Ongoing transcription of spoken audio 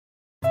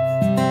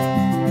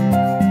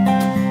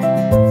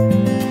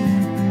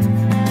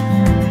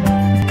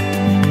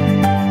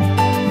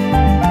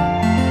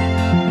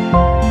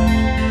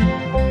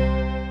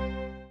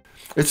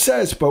It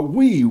says, but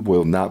we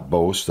will not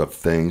boast of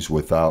things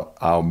without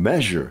our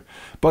measure,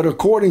 but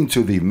according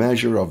to the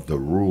measure of the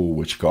rule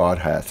which God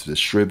hath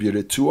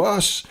distributed to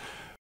us,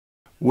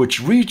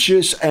 which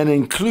reaches and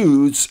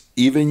includes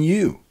even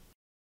you.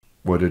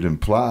 What it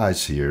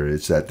implies here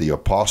is that the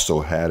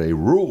apostle had a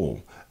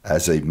rule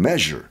as a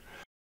measure.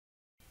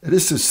 It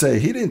is to say,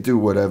 he didn't do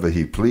whatever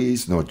he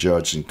pleased, nor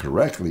judge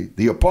incorrectly.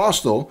 The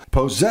apostle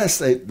possessed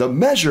the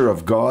measure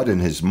of God in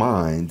his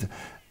mind,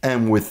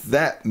 and with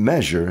that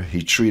measure,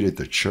 he treated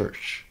the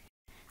church.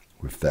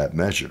 With that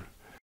measure.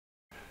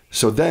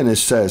 So then it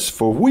says,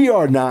 for we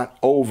are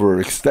not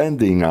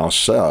overextending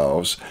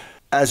ourselves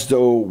as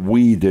though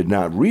we did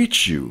not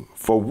reach you,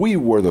 for we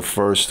were the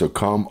first to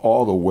come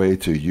all the way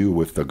to you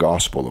with the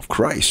gospel of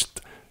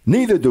Christ.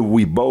 Neither do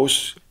we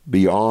boast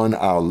beyond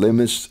our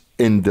limits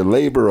in the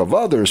labor of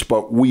others,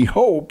 but we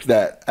hope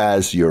that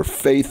as your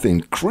faith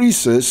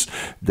increases,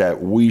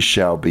 that we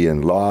shall be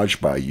enlarged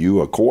by you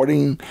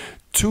according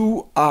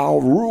to our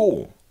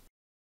rule.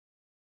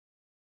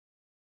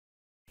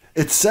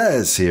 It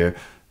says here,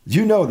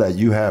 you know that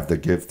you have the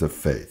gift of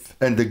faith.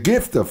 And the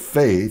gift of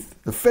faith,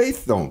 the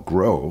faith don't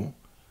grow.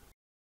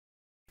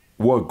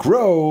 What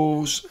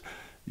grows,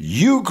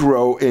 you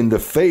grow in the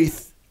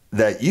faith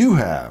that you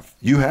have.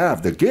 You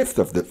have the gift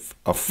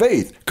of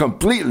faith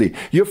completely.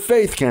 Your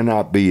faith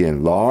cannot be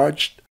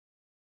enlarged,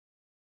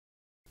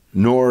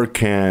 nor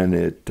can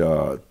it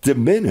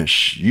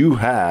diminish. You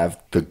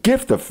have the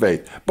gift of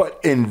faith. But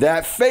in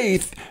that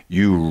faith,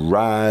 you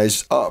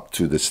rise up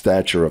to the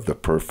stature of the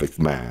perfect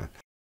man.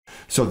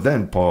 So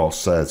then Paul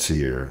says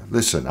here,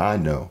 listen, I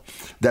know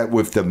that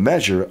with the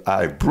measure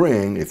I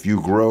bring, if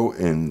you grow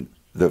in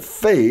the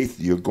faith,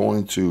 you're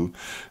going to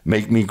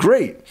make me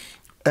great.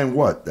 And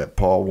what? That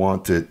Paul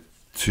wanted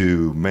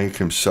to make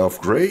himself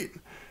great?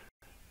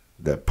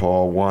 That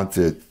Paul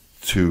wanted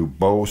to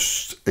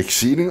boast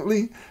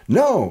exceedingly?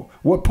 No.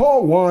 What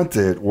Paul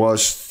wanted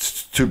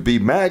was to be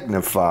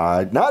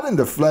magnified, not in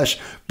the flesh,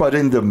 but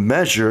in the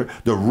measure,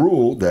 the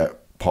rule that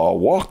Paul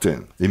walked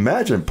in.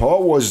 Imagine,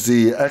 Paul was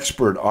the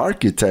expert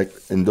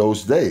architect in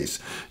those days.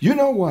 You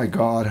know why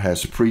God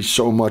has preached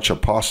so much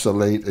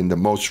apostolate in the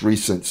most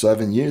recent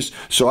 7 years?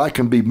 So I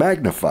can be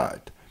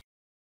magnified.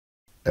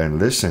 And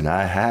listen,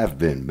 I have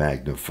been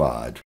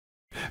magnified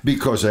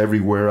because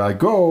everywhere I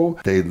go,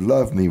 they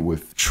love me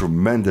with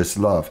tremendous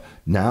love.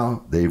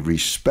 Now they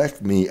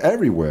respect me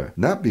everywhere.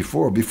 Not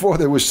before. Before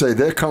they would say,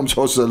 there comes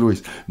Jose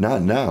Luis.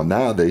 Not now.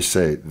 Now they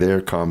say,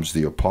 there comes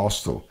the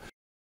apostle.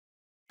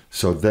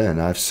 So then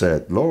I've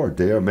said, Lord,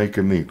 they are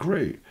making me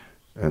great.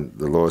 And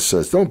the Lord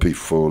says, don't be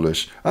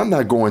foolish. I'm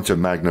not going to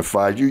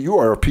magnify you. You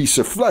are a piece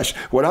of flesh.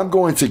 What I'm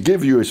going to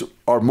give you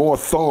are more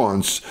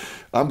thorns.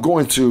 I'm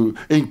going to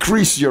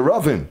increase your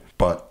oven.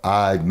 But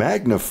I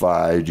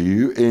magnified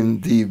you in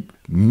the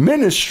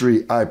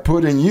ministry I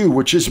put in you,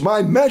 which is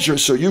my measure,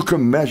 so you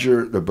can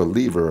measure the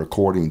believer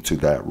according to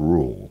that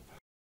rule.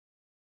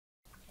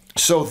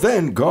 So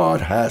then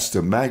God has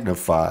to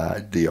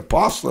magnify the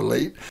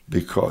apostolate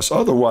because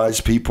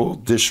otherwise people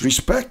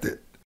disrespect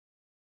it.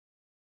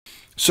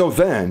 So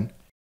then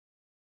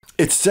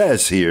it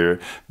says here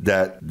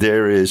that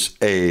there is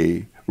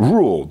a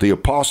rule. The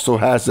apostle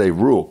has a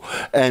rule.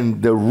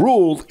 And the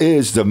rule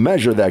is the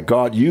measure that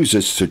God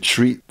uses to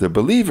treat the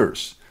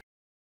believers.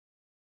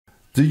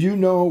 Do you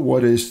know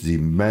what is the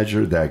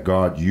measure that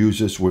God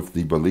uses with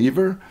the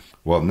believer?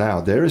 Well, now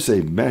there is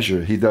a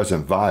measure he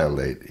doesn't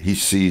violate. He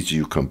sees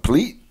you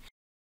complete.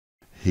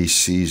 He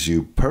sees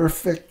you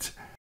perfect.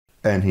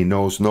 And he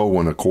knows no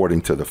one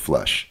according to the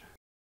flesh.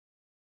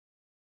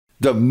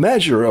 The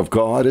measure of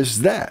God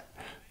is that.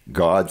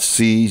 God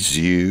sees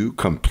you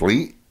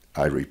complete.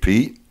 I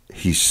repeat,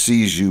 he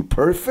sees you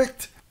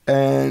perfect.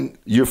 And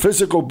your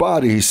physical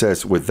body, he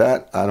says, with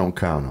that, I don't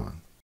count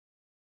on.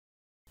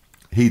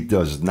 He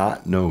does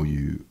not know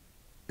you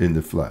in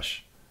the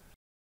flesh.